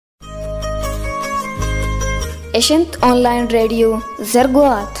Eshent online radio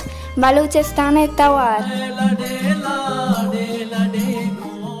Zarguat Baluchistan Tawar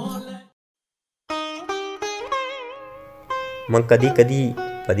Man kadi kadi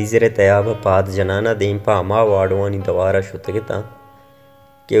padizere tayaba paad janana deempa ama waadwani dawara shutagita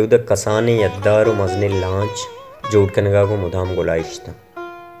ke uda kasane yaddaru mazne launch जोड़कनगा को मुदाम गुलाइश्ता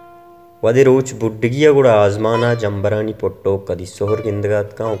वदे रोच बुड्डगिया गुड़ा आजमाना जंबरानी पोट्टो कदी सोहर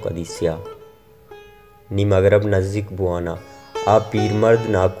गिंदगात काओ कदी सिया नी मगरब नज़दीक बुआना आ पीर मर्द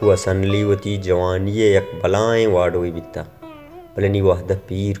नाकू असनली वती जवानी यक बलाएं वाडोई बिता बलनी वहदा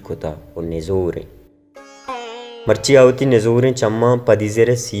पीर कोता और नेजोरे मर्ची आवती नेजोरे चम्मा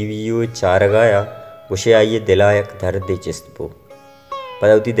पदीजेरे सीवीओ चारगाया उसे आइए दिला यक दर्द चिस्तबो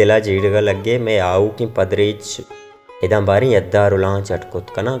पदवती दिला जेड़गा लगे मैं आऊ कि पदरेच इदा बारी यद्दार उलां चटकुत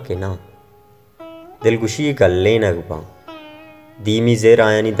कना के ना दिलगुशी गल्ले नगबा दीमी जेर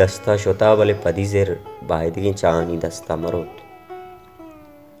आयानी दस्ता शोता बले पदी जेर बायदगी चानी दस्ता मरोत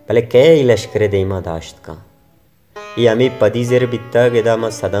बले कै लश्करे देमा दाश्त का ये अमी पदी जेर बित्ता गेदा मा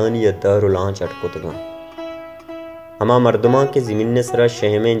सदानी यद्दार उलां चटकुत गा हमा मर्दमा के ज़मीन ने सरा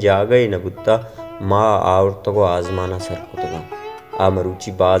शहमें जा गए नबुत्ता माँ औरतों को आजमाना सर कुतगा आ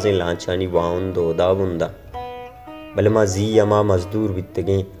मरूची बाजें लांचानी वाउन दो दाबुंदा बलमा जी अमा मजदूर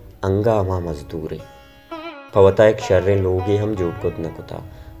बित्तगे अंगा अमा मजदूर पवता एक शर्रे लोगे हम जोड़ कुत न कुता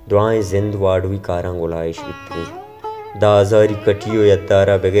दुआएं जिंद वाडवी कारां गुलाइश बित्तगे दाजारी कटियो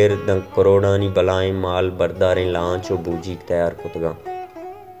यद्दारा बगैर दंग करोड़ानी बलाएं माल बरदारें लांचो बूजी तैयार कुतगा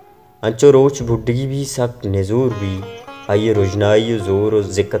अंचो रोच बुड्डगी भी सक नेजूर भी आइए रोजनाई जोर और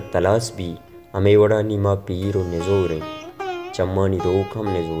जिक्र तलाश भी हमें वड़ा नीमा पीर और नेजोरें चम्मानी रोक हम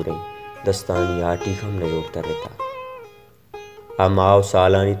नेजोरें दस्तानी आटी हम नेजोरता रहता आमाव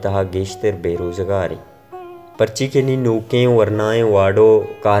सालानी तहा गेश्तर बेरोजगारे पर्ची के नी नोकें वरनाएं वाडो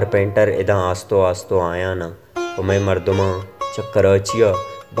कारपेंटर इदा आस्तो आस्तो आया ना और मैं मर्दमा चक्कराचिया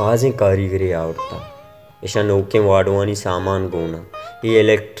बाजें कारीगरी आवड़ता ऐसा नोकें वाडवानी सामान गोना ये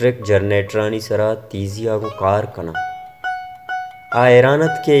इलेक्ट्रिक जनरेटरानी सरा तीजिया को कार कना आ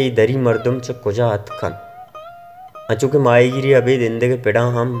ऐरानत के दरी मर्दम च कुजा अतकन अचूके माईगिरी अबे दिंदे के पेड़ा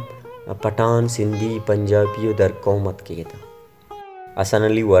हम पठान सिंधी पंजाबी दर कौमत के था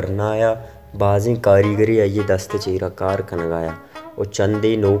असनली वरनाया बाजें कारीगरी आइए दस्त चेरा कार कनगाया और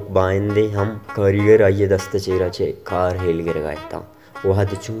चंदे नोक बाइंदे हम कारीगर आइए दस्त चेरा चे कार हेल गिर गया था वह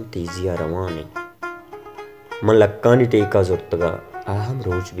दचूं तेजिया रवाने मन लक्कानी टेका जुर्तगा हम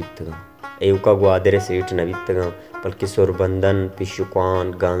रोज बितगा एवका ग्वादरे सेठ न बितगा बल्कि सुरबंदन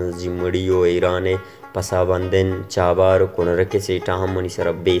पिशुकान गंज जिमड़ियो ईराने पसाबंदन चाबार कुनर के सेठा हम मनी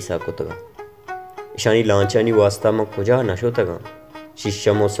सर बेसा कुतगा ईशानी लांचानी वास्ता में खुजा नशो तगा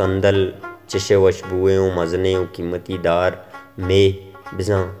शिष्यमो संदल चशे वशबुए मजने कीमती दार में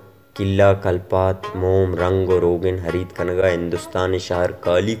बिजा किला कलपात मोम रंग और रोगन हरीत कनगा हिंदुस्तान शहर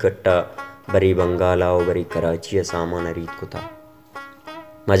काली कट्टा बरी बंगाला और बरी कराची सामान हरीत कुता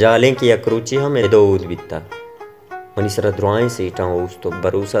मजालें की अक्रूची हम एदो उद बिता मनी सर दुआएं सेठा उस तो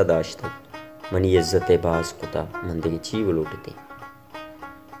भरोसा दाश्ता मनी इज्जत बाज कुता मंदिर चीव लूटते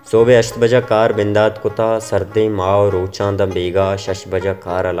सोबे अष्ट बजा कार बिंदात कुता सर्दे माओ रोचां दम बेगा शश बजा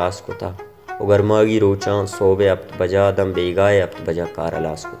कार अलास कुता उगरमागी रोचां सोबे अप्त बजा दम बेगाए अप्त बजा कार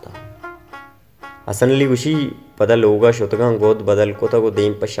अलास कुता असनली उशी पदल होगा शुतगा गोद बदल कुता को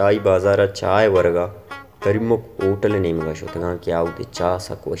देम पशाई बाजारा चाय वर्गा करीमुक होटल नेमगा शुतगा क्या उदे चा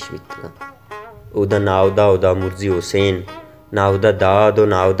सकोश बितगा उदा नावदा उदा मुर्जी हुसैन नावदा दादो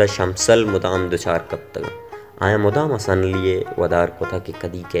नावदा शमसल मुदाम दुचार कब तक आया मुदाम असन लिए वदार को था कि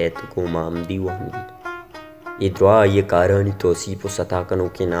कदी कैत को मामदी वहमी ये दुआ ये कारानी तोसीप सताकनों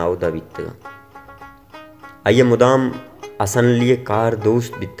के नावदा बितगा आइए मुदाम असन लिए कार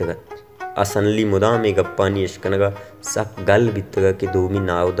दोस्त बितगत असनली मुदाम एक गप्पानी इश्कनगा सक गल बितगा कि दोमी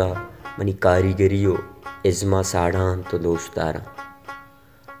नावदा मनी कारीगरियो इज्मा साढ़ान तो दोस्तारा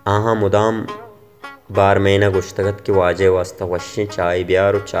आहा मुदाम बार महीना गुश्तगत के वाजे वास्ता वश्य चाय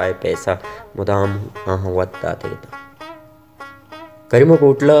ब्यार और चाय पैसा मुदाम हाँ वत आते था करीमो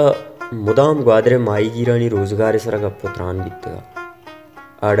कोटला मुदाम ग्वादरे माई गिरानी रोजगार सरा का पुत्रान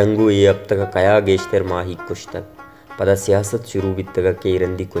बितगा आडंगू ये अब तक कया गेश्तर माही कुछ तक पता सियासत शुरू बितगा के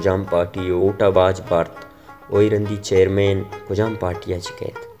रंदी कुजाम पार्टी ओटा बाज भारत ओई रंदी चेयरमैन कुजाम पार्टिया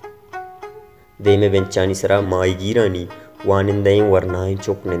चिकैत दे में बेंचानी सरा माई गिरानी वानिंदे वरनाएं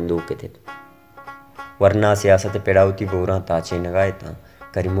चुप निंदो के थे वरना सियासत पेड़ावती बोरा ताचे नगाए था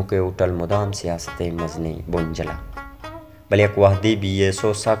करीमो के होटल मुदाम सियासत मजने बुंजला भले अकवाहदी बी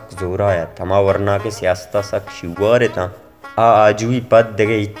सो सक जोर आया थमा वरना के सियासत सक शिवारे था आजुई पद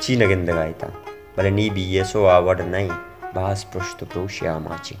दगे इच्छी नगिंद गाए था भले नी बी सो आवड़ नहीं बास पृष्ठ प्रोश्या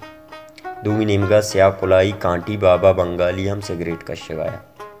माची दूमी निमगा स्या कुलाई कांटी बाबा बंगाली हम सिगरेट का शगाया।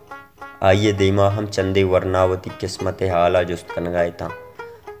 आइए देमा हम चंदे वर्णावती किस्मत हाला जुस्त कनगाए था।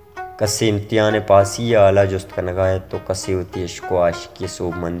 कसे इम्तिहान पासी आला जुस्त कनगाए तो कसे होती इश्को आशिकी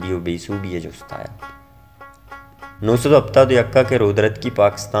सोब मंदी बेसूबी जुस्त आया। 970 यक्का के रोदरत की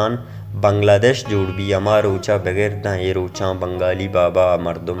पाकिस्तान बांग्लादेश जोड़ भी अमा रोचा बगैर दा ये रोचा बंगाली बाबा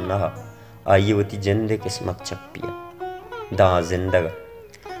मर्दुम नहा। आइए वती जिंदे किस्मत चप्पिया दा जिंदगा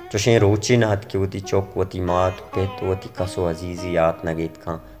चोशे रोचे नहत के वती चौक वती मात पेत वती कसो अजीजी यात नगेत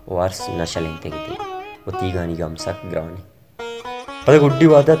का वारस नशलें तेगते वती गानी गमसक ग्राने पता गुड्डी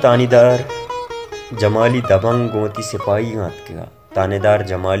वादा तानीदार जमाली दबंग गोती सिपाही गात के तानेदार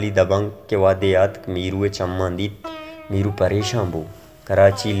जमाली दबंग के वादे याद मीरू चम्मा दीत मीरू परेशान बो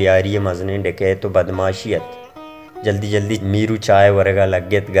कराची लियारी मजने डके तो बदमाशियत जल्दी जल्दी मीरू चाय वरगा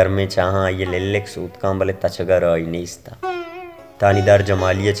लगेत घर में चाहा ये लेलेक सूत का बले तचगर आई नेस्ता तानीदार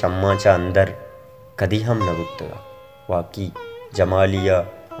जमालिया चम्मा चा अंदर कदी हम न गुत्तगा वाकी जमालिया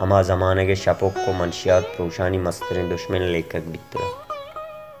अमा जमाने के शपोक को मनशियात प्रोशानी मस्तरें दुश्मन लेकर बितगा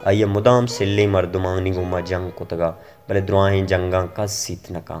आइए मुदाम सिल्ले मर्दुमानी गुमा जंग कुतगा बले दुआएं जंगा कस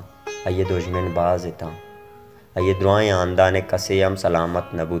सीत नका आइए दुश्मन बाज इता आइए दुआएं आंदाने कसे हम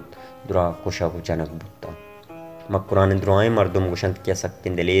सलामत नबुत दुआ कुशा कुचनक बुत्ता मकुरान दुआएं मर्दुम गुशंत किया सकते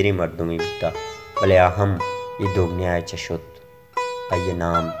दिलेरी मर्दुमी बुत्ता बले आहम ये दोगने आए चशुत आइए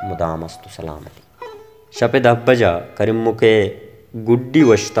नाम मुदाम अस्तु सलामती शपे दब्बजा करिमु के गुड्डी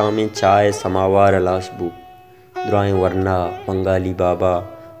वश्ता में चाय समावार अलासबू दुआएं वरना बंगाली बाबा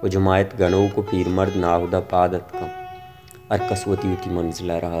वो जुमायत गणों को पीर मर्द नाहुदा पादत का अरकसवती उती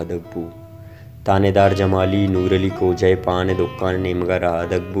मंजिला रहा दब्बू तानेदार जमाली नूरली को जय पाने दुकान नेमगा रहा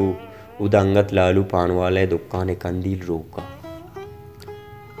दब्बू उदंगत लालू पान वाले दुकान कंदील रोका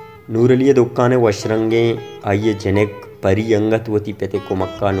नूरली दुकान वशरंगे आइए जनेक परी अंगत वती पेते को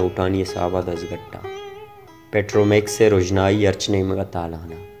मक्का नोटानी सावा दसगट्टा पेट्रोमैक्स से रोजनाई अर्चने मगा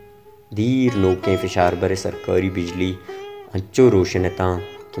तालाना दीर नोकें फिशार बरे सरकारी बिजली अंचो रोशनता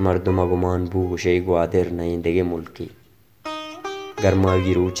कि मर्दुमा गुमान बू शे ग्वादर नए देगे मुल्की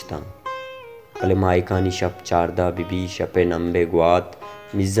गर्मागी रोचता कले मायकानी शप चारदा बिबी शपे नंबे ग्वात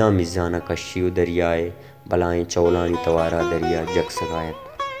मिज़ा मिज़ाना कशियो दरियाए बलाएं चौलानी तवारा दरिया जग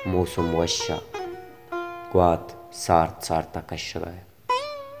सगायत मौसम वशा ग्वात सार्थ सार्ता कशगाय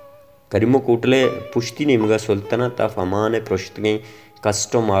करीमो कोटले पुश्ती नेमगा सुल्तनत अफ अमान पृष्ठगे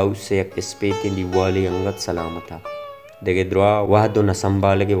कस्टम हाउस से एक स्पेति दिवाली अंगत सलामता देगे द्रोआ वह दो न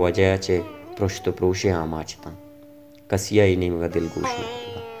संभालगे वजह चे पृष्ठ प्रोशे आमाचता कसिया ही नेमगा दिल गोश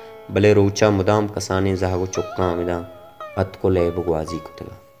न भले रोचा मुदाम कसाने जहागो चुक्का आमिदा अत को ले बगवाजी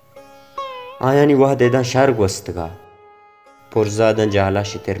कुतगा आयानी वह देदा शर्ग वस्तगा पुरजादा जाला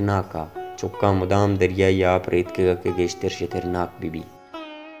शितिरनाका चुक्का मुदाम दरियाई आप रेत के गेश्तर शितिरनाक बीबी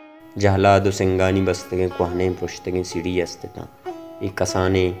जहला दो सिंगानी बस्तगे कुहने पृष्ठगे सीढ़ी अस्तिता एक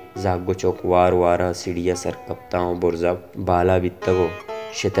कसाने जागो चौक वार वारा सीढ़िया सर कप्ताओं बुर्जा बाला बित्तगो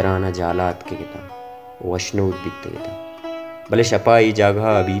शितराना जाला अतके गिता वशनोद बित्ते गिता भले शपाई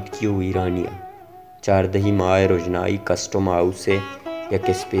जागा अबीत की वीरानिया चार दही माए रोजनाई कस्टम हाउस से या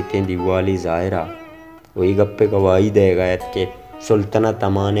किस्पेतें दिवाली जायरा वही गप्पे गवाही देगा के सुल्तना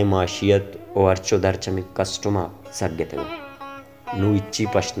तमाने माशियत और अर्चो दरचमे कस्टमा सगते नू इच्ची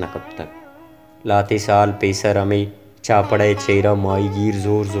पश्ना कब तक लाते साल पेसर हमें चापड़े चेहरा माई गिर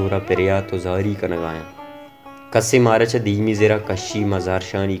जोर जोरा पेरिया तो जारी कनगाया कस्से मारा च धीमी जरा कशी मजार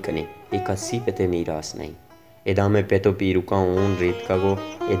शानी कने एक कस्सी पेते मीरास नहीं एदा में पेतो पीरुका ओन रेत का गो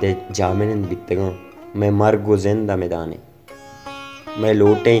एदे जामिनन बितगा मैं मर गो जिंदा मैदाने मैं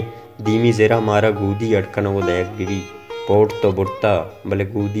लोटे धीमी जरा मारा गूदी अटकन वो देख बिवी पोट तो बुट्टा भले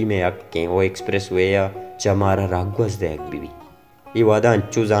गूदी में अक्के वो एक्सप्रेस वे या चमारा रागवस देख बिवी ये वादा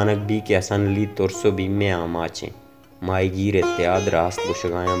अंचू जानक भी के असन ली तुरसो बीम में आमाचे माई गिर इत्याद रास्त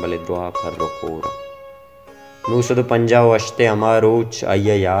बुशगाया भले दुआ कर रोकोरा नू सदो पंजा वश्ते अमारोच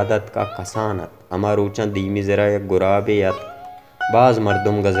आया यादत का कसानत अमारोचा धीमी जरा या गुराबे यात बाज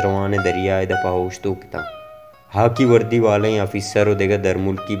मर्दुम गजरवाने दरियाए दपा होश्तू किता हाकी वर्दी वाले ऑफिसर देगा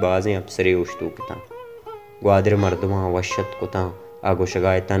दरमुल की बाजें अफसरे होश्तू किता ग्वादर मर्दुमा वशत कुता आगो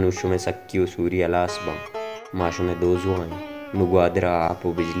शगायता नुशु में सक्की सूरी अलासबा माशु में दोजो आए नु ग्वादरा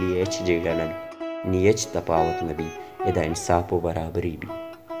आपो बिजली एच जेगा नबी नी एच तपावत नबी एदा इंसाफो बराबरी भी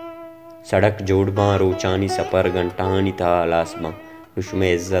सड़क जोड़बा रोचानी सपर घंटानी था अलासबा नुशु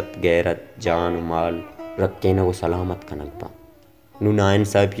में इज्जत गैरत जान माल रक्के न वो सलामत कनकबा नु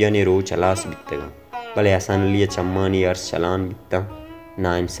नाइंसाफिया ने रोच अलास बित्तेगा भले आसान लिए चम्मा नी अर्श चलान बित्ता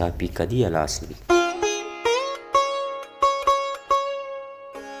नाइंसाफी कदी अलास भी